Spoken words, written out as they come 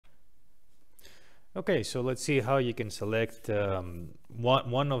Okay, so let's see how you can select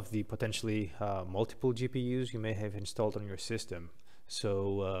one of the potentially multiple GPUs you may have installed on your system.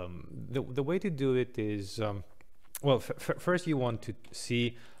 So the way to do it is, well, first you want to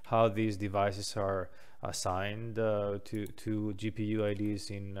see how these devices are assigned to GPU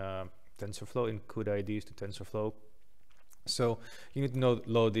IDs in TensorFlow, in CUDA IDs to TensorFlow. So you need to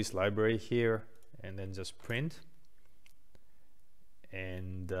load this library here and then just print.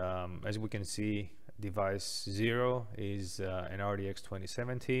 And as we can see, device 0 is an RTX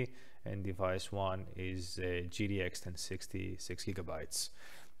 2070 and device 1 is a GTX 1060 6GB.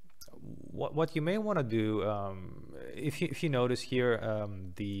 What you may want to do, if you notice here,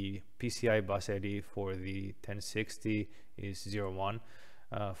 the PCI bus ID for the 1060 is 01,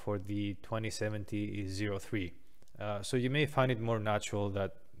 for the 2070 is 03. So you may find it more natural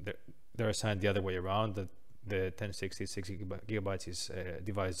that they're assigned the other way around, that the 1060 6GB is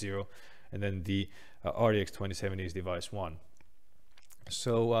device 0, and then the RTX 2070 is device 1.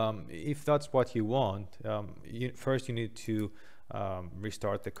 So if that's what you want, first you need to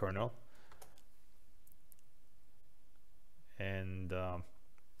restart the kernel, and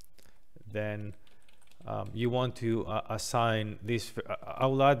then you want to assign this. I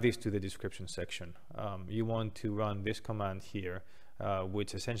will add this to the description section. You want to run this command here,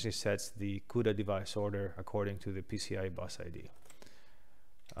 which essentially sets the CUDA device order according to the PCI bus ID.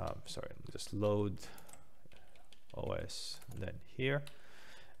 Sorry, just load OS, then here.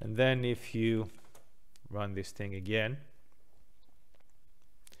 And then if you run this thing again,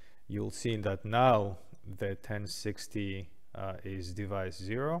 you'll see that now the 1060 is device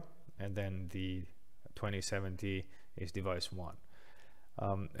 0, and then the 2070 is device 1.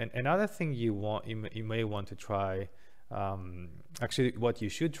 And another thing you may want to try, actually what you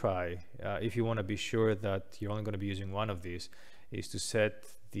should try if you want to be sure that you're only going to be using one of these, is to set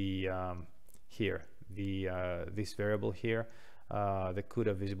the this variable here, the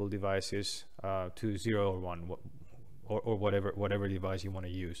CUDA visible devices, to 0 or 1, or whatever device you want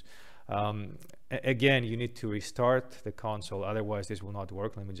to use. Again, you need to restart the console, otherwise this will not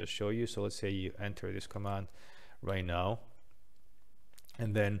work. Let me just show you. So let's say you enter this command right now,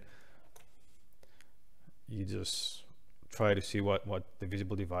 and then you just try to see what the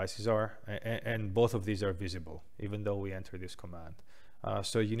visible devices are, and both of these are visible even though we enter this command.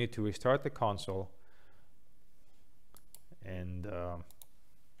 So you need to restart the console, and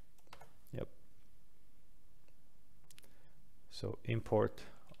yep, so import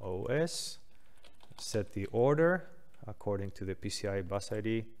OS, set the order according to the PCI bus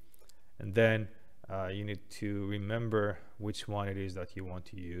ID, and then you need to remember which one it is that you want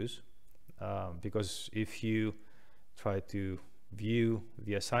to use, because if you try to view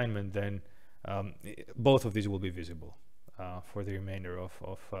the assignment, then both of these will be visible for the remainder of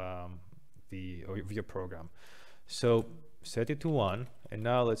your program. So set it to 1, and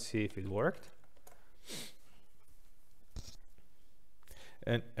now let's see if it worked.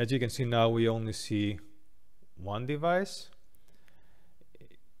 And as you can see, now we only see one device.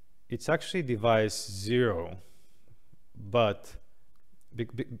 It's actually device 0, but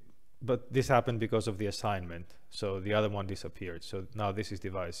this happened because of the assignment, so the other one disappeared. So now this is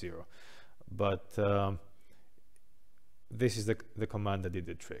device 0, but this is the command that did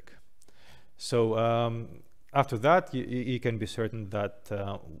the trick. So after that, you can be certain that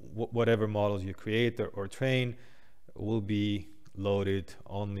whatever models you create or train will be loaded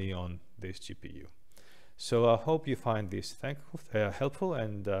only on this GPU. So I hope you find this helpful,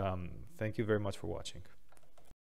 and thank you very much for watching.